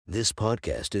This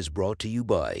podcast is brought to you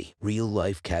by Real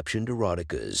Life Captioned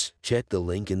Eroticas. Check the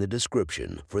link in the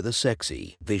description for the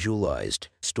sexy, visualized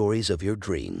stories of your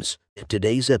dreams.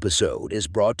 Today's episode is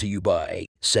brought to you by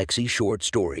Sexy Short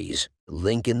Stories.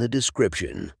 Link in the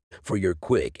description for your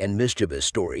quick and mischievous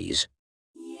stories.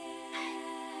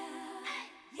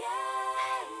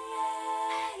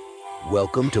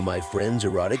 Welcome to my friend's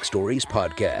Erotic Stories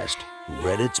podcast,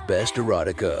 Reddit's Best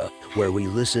Erotica, where we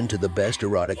listen to the best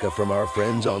erotica from our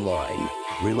friends online.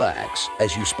 Relax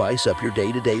as you spice up your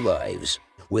day-to-day lives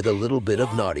with a little bit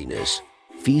of naughtiness.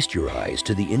 Feast your eyes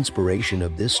to the inspiration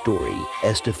of this story,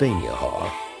 Estefania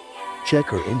Ha. Check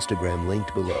her Instagram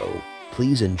linked below.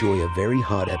 Please enjoy a very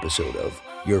hot episode of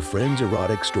Your Friend's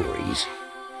Erotic Stories.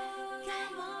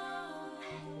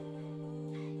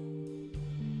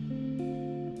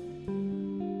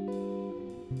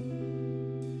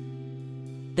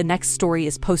 The next story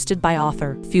is posted by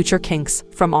author Future Kinks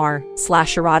from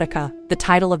r/erotica. The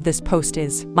title of this post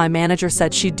is, "My manager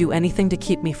said she'd do anything to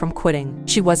keep me from quitting.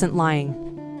 She wasn't lying."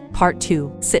 Part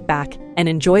 2. Sit back and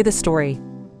enjoy the story.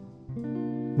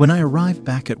 When I arrived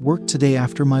back at work today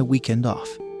after my weekend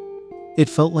off, it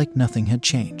felt like nothing had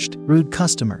changed. Rude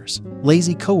customers,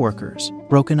 lazy coworkers,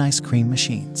 broken ice cream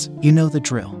machines. You know the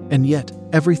drill. And yet,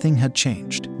 everything had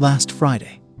changed. Last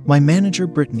Friday, my manager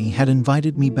Brittany had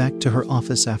invited me back to her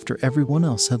office after everyone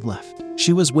else had left.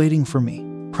 She was waiting for me,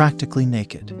 practically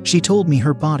naked. She told me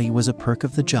her body was a perk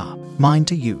of the job, mine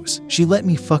to use. She let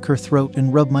me fuck her throat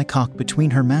and rub my cock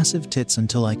between her massive tits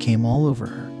until I came all over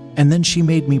her. And then she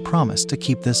made me promise to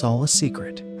keep this all a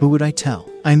secret. Who would I tell?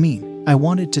 I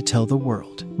wanted to tell the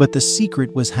world, but the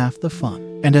secret was half the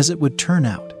fun. And as it would turn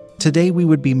out, today we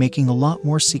would be making a lot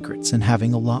more secrets and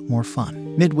having a lot more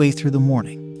fun. Midway through the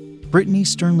morning, Brittany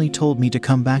sternly told me to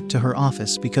come back to her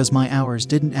office because my hours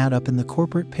didn't add up in the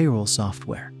corporate payroll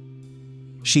software.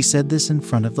 She said this in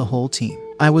front of the whole team.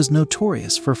 I was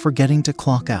notorious for forgetting to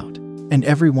clock out, and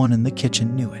everyone in the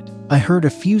kitchen knew it. I heard a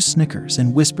few snickers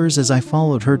and whispers as I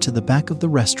followed her to the back of the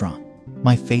restaurant,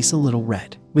 my face a little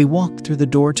red. We walked through the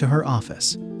door to her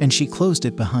office, and she closed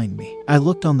it behind me. I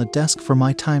looked on the desk for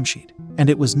my timesheet, and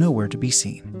it was nowhere to be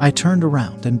seen. I turned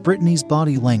around and Brittany's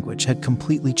body language had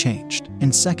completely changed.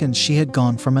 In seconds, she had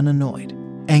gone from an annoyed,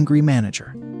 angry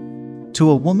manager to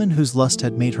a woman whose lust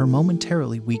had made her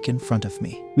momentarily weak in front of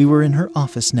me. We were in her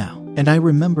office now, and I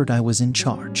remembered I was in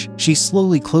charge. She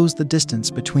slowly closed the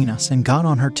distance between us and got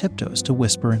on her tiptoes to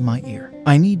whisper in my ear.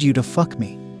 "I need you to fuck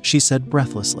me," she said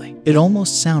breathlessly. It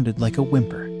almost sounded like a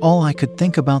whimper. "All I could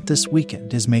think about this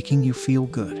weekend is making you feel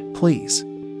good. Please.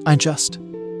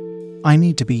 I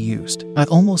need to be used." I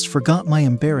almost forgot my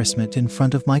embarrassment in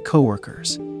front of my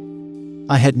coworkers.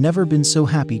 I had never been so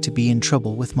happy to be in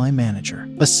trouble with my manager.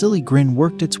 A silly grin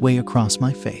worked its way across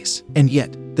my face. And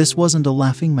yet, this wasn't a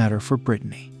laughing matter for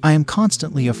Brittany. "I am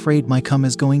constantly afraid my cum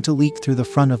is going to leak through the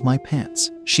front of my pants,"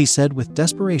 she said with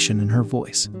desperation in her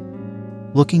voice,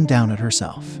 looking down at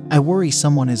herself. "I worry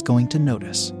someone is going to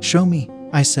notice." "Show me,"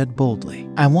 I said boldly.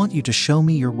 "I want you to show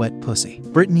me your wet pussy."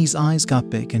 Brittany's eyes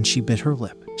got big and she bit her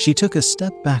lip. She took a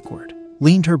step backward,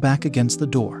 leaned her back against the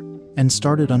door, and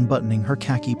started unbuttoning her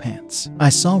khaki pants. I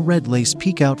saw red lace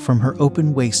peek out from her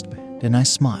open waistband and I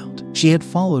smiled. She had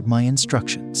followed my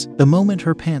instructions. The moment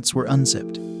her pants were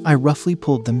unzipped, I roughly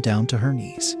pulled them down to her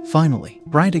knees. Finally,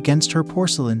 bright against her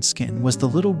porcelain skin was the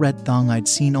little red thong I'd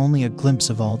seen only a glimpse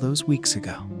of all those weeks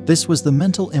ago. This was the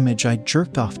mental image I'd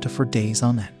jerked off to for days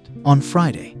on end. On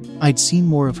Friday, I'd seen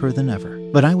more of her than ever,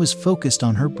 but I was focused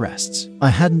on her breasts. I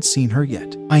hadn't seen her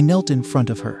yet. I knelt in front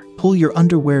of her. "Pull your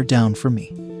underwear down for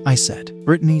me," I said.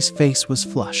 Brittany's face was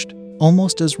flushed,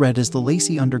 almost as red as the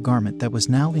lacy undergarment that was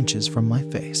now inches from my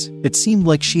face. It seemed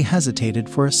like she hesitated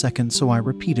for a second, so I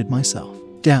repeated myself.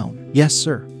 "Down." "Yes,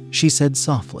 sir," she said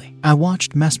softly. I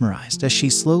watched mesmerized as she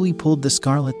slowly pulled the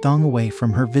scarlet thong away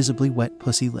from her visibly wet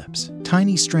pussy lips.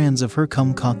 Tiny strands of her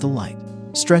cum caught the light,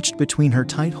 stretched between her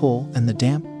tight hole and the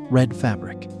damp, red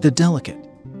fabric. The delicate,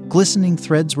 glistening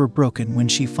threads were broken when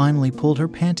she finally pulled her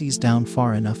panties down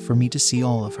far enough for me to see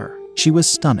all of her. She was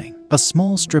stunning. A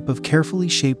small strip of carefully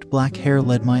shaped black hair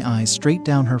led my eyes straight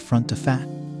down her front to fat,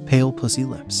 pale pussy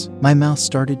lips. My mouth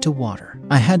started to water.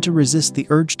 I had to resist the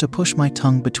urge to push my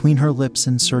tongue between her lips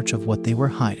in search of what they were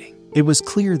hiding. It was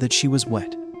clear that she was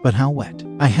wet, but how wet?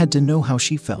 I had to know how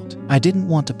she felt. I didn't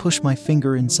want to push my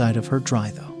finger inside of her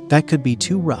dry though. That could be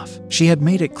too rough. She had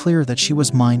made it clear that she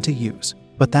was mine to use,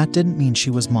 but that didn't mean she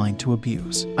was mine to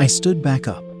abuse. I stood back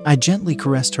up. I gently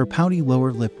caressed her pouty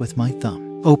lower lip with my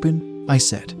thumb. "Open," I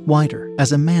said, wider.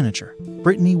 As a manager,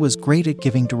 Brittany was great at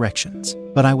giving directions,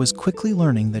 but I was quickly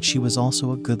learning that she was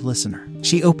also a good listener.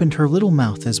 She opened her little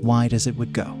mouth as wide as it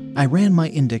would go, I ran my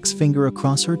index finger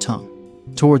across her tongue,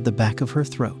 toward the back of her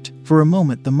throat. For a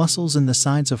moment, the muscles in the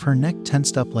sides of her neck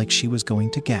tensed up like she was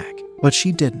going to gag. But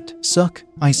she didn't. "Suck,"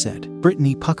 I said.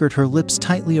 Brittany puckered her lips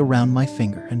tightly around my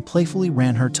finger and playfully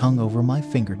ran her tongue over my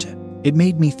fingertip. It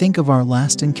made me think of our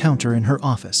last encounter in her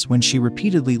office when she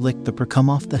repeatedly licked the precum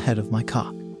off the head of my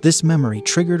cock. This memory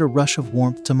triggered a rush of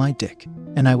warmth to my dick,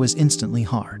 and I was instantly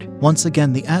hard. Once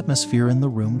again, the atmosphere in the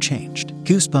room changed.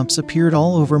 Goosebumps appeared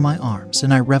all over my arms,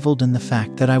 and I reveled in the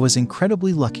fact that I was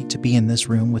incredibly lucky to be in this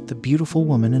room with the beautiful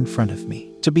woman in front of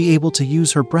me, to be able to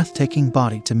use her breathtaking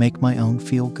body to make my own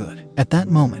feel good. At that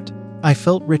moment, I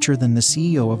felt richer than the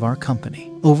CEO of our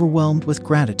company, overwhelmed with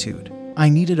gratitude. I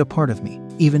needed a part of me,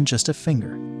 even just a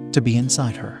finger, to be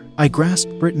inside her. I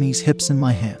grasped Brittany's hips in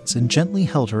my hands and gently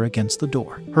held her against the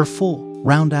door. Her full,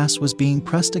 round ass was being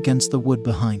pressed against the wood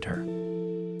behind her,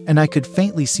 and I could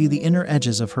faintly see the inner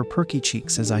edges of her perky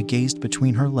cheeks as I gazed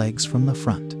between her legs from the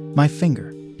front. My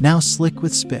finger, now slick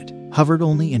with spit, hovered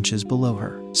only inches below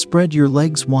her. "Spread your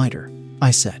legs wider," I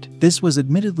said. This was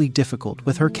admittedly difficult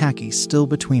with her khakis still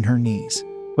between her knees,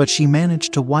 but she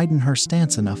managed to widen her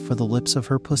stance enough for the lips of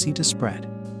her pussy to spread,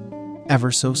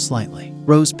 ever so slightly,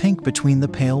 rose pink between the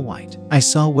pale white. I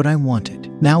saw what I wanted.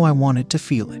 Now I wanted to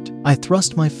feel it. I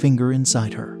thrust my finger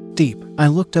inside her, deep. I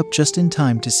looked up just in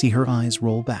time to see her eyes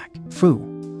roll back. "Phoo.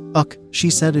 Uck," she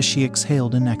said as she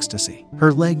exhaled in ecstasy.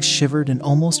 Her legs shivered and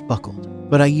almost buckled,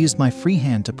 but I used my free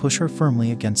hand to push her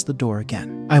firmly against the door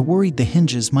again. I worried the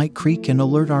hinges might creak and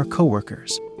alert our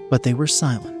coworkers, but they were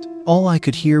silent. All I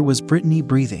could hear was Brittany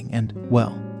breathing and,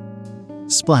 well,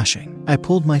 splashing. I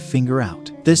pulled my finger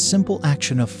out. This simple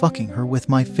action of fucking her with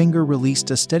my finger released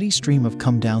a steady stream of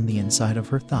cum down the inside of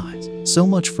her thighs. So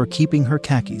much for keeping her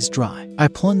khakis dry. I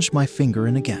plunged my finger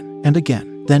in again and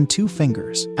again, then 2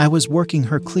 fingers. I was working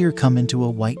her clear cum into a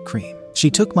white cream.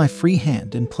 She took my free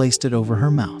hand and placed it over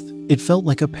her mouth. It felt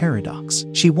like a paradox.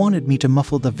 She wanted me to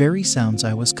muffle the very sounds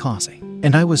I was causing,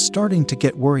 and I was starting to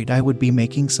get worried I would be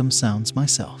making some sounds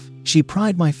myself. She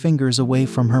pried my fingers away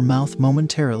from her mouth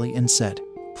momentarily and said,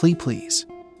 Please.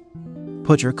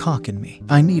 Put your cock in me.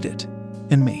 I need it.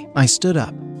 In me." I stood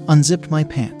up, unzipped my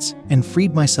pants, and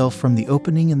freed myself from the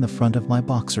opening in the front of my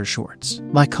boxer shorts.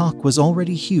 My cock was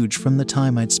already huge from the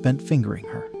time I'd spent fingering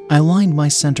her. I lined my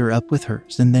center up with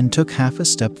hers and then took half a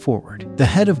step forward. The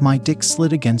head of my dick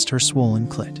slid against her swollen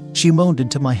clit. She moaned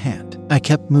into my hand. I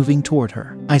kept moving toward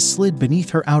her. I slid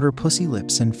beneath her outer pussy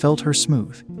lips and felt her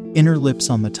smooth, inner lips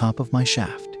on the top of my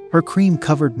shaft. Her cream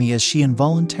covered me as she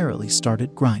involuntarily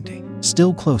started grinding.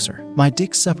 Still closer, my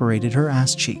dick separated her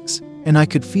ass cheeks, and I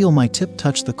could feel my tip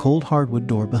touch the cold hardwood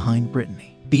door behind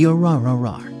Brittany.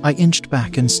 B-o-rah-rah-rah. I inched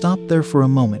back and stopped there for a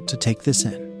moment to take this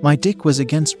in. My dick was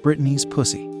against Brittany's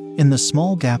pussy, in the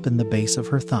small gap in the base of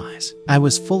her thighs. I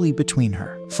was fully between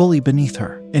her, fully beneath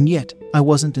her, and yet I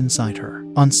wasn't inside her.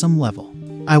 On some level,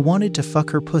 I wanted to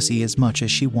fuck her pussy as much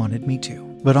as she wanted me to,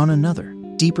 but on another,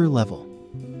 deeper level,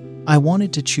 I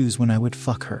wanted to choose when I would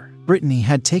fuck her. Brittany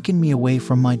had taken me away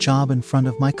from my job in front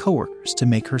of my coworkers to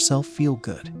make herself feel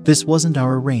good. This wasn't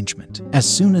our arrangement. As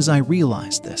soon as I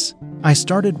realized this, I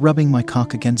started rubbing my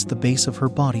cock against the base of her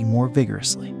body more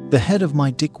vigorously. The head of my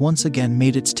dick once again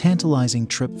made its tantalizing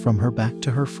trip from her back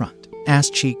to her front. Ass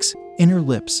cheeks, inner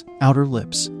lips, outer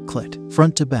lips, clit.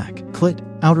 Front to back, clit,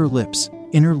 outer lips,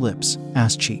 inner lips,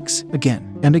 ass cheeks.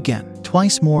 Again and again.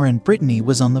 Twice more, and Brittany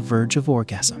was on the verge of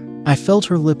orgasm. I felt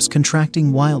her lips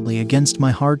contracting wildly against my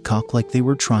hard cock like they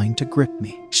were trying to grip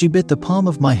me. She bit the palm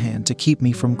of my hand to keep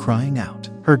me from crying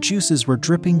out. Her juices were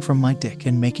dripping from my dick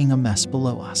and making a mess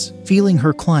below us. Feeling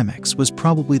her climax was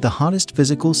probably the hottest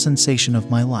physical sensation of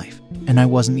my life, and I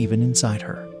wasn't even inside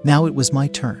her. Now it was my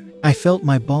turn. I felt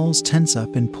my balls tense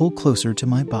up and pull closer to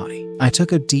my body. I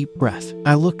took a deep breath.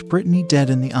 I looked Brittany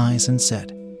dead in the eyes and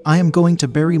said, I am going to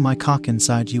bury my cock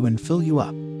inside you and fill you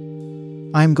up.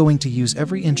 I am going to use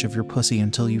every inch of your pussy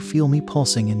until you feel me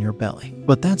pulsing in your belly.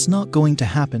 But that's not going to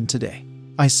happen today,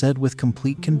 I said with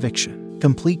complete conviction,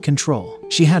 complete control.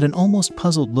 She had an almost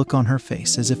puzzled look on her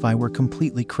face as if I were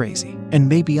completely crazy. And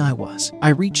maybe I was. I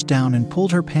reached down and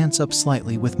pulled her pants up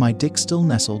slightly with my dick still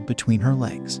nestled between her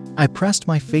legs. I pressed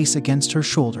my face against her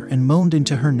shoulder and moaned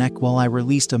into her neck while I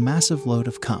released a massive load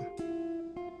of cum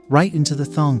right into the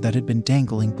thong that had been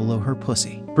dangling below her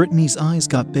pussy. Brittany's eyes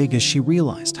got big as she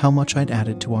realized how much I'd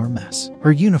added to our mess.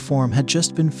 Her uniform had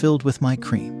just been filled with my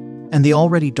cream, and the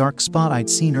already dark spot I'd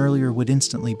seen earlier would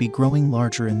instantly be growing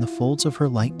larger in the folds of her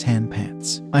light tan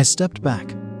pants. I stepped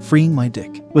back, freeing my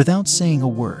dick. Without saying a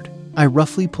word, I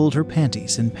roughly pulled her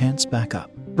panties and pants back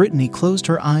up. Brittany closed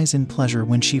her eyes in pleasure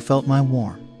when she felt my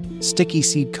warm, sticky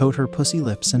seed coat her pussy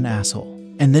lips and asshole,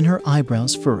 and then her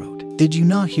eyebrows furrowed. Did you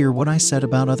not hear what I said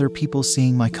about other people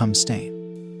seeing my cum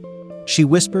stain? She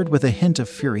whispered with a hint of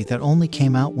fury that only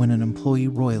came out when an employee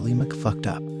royally McFucked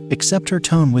up. Except her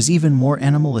tone was even more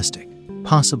animalistic,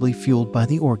 possibly fueled by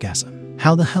the orgasm.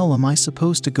 How the hell am I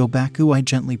supposed to go back? I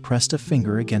gently pressed a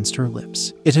finger against her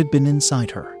lips. It had been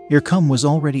inside her. Your cum was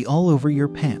already all over your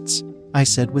pants, I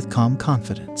said with calm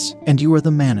confidence. And you are the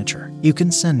manager. You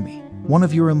can send me, one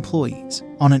of your employees,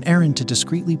 on an errand to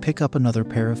discreetly pick up another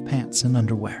pair of pants and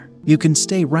underwear. You can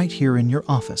stay right here in your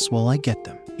office while I get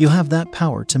them. You have that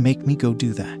power to make me go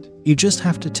do that. You just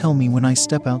have to tell me when I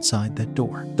step outside that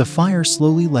door. The fire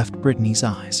slowly left Brittany's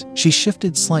eyes. She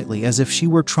shifted slightly as if she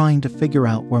were trying to figure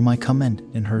out where my cum ended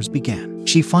and hers began.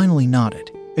 She finally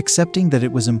nodded, accepting that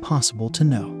it was impossible to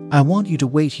know. I want you to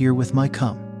wait here with my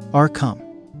cum. Our cum.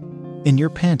 In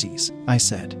your panties, I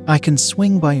said. I can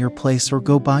swing by your place or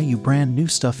go buy you brand new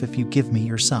stuff if you give me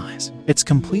your size. It's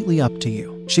completely up to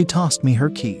you. She tossed me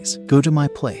her keys. Go to my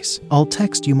place. I'll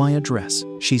text you my address,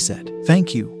 she said.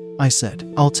 Thank you, I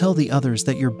said. I'll tell the others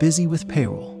that you're busy with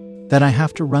payroll, that I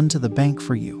have to run to the bank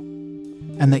for you,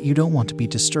 and that you don't want to be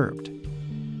disturbed.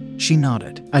 She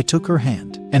nodded. I took her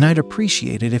hand, and I'd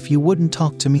appreciate it if you wouldn't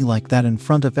talk to me like that in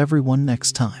front of everyone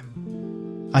next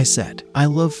time. I said, I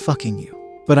love fucking you,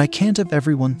 but I can't have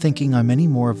everyone thinking I'm any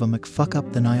more of a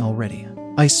McFuck-up than I already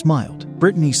am. I smiled.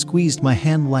 Brittany squeezed my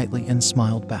hand lightly and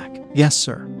smiled back. Yes,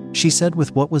 sir, she said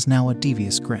with what was now a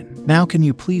devious grin. Now can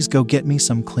you please go get me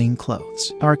some clean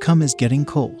clothes? Our cum is getting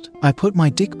cold. I put my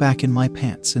dick back in my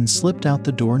pants and slipped out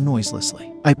the door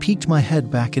noiselessly. I peeked my head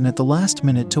back in at the last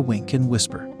minute to wink and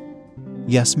whisper,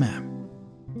 yes, ma'am.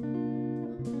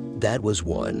 That was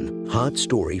one hot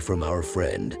story from our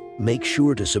friend. Make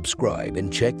sure to subscribe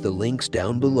and check the links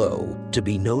down below to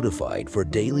be notified for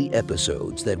daily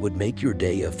episodes that would make your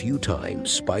day a few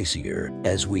times spicier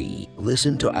as we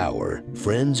listen to our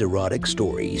friends' erotic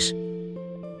stories.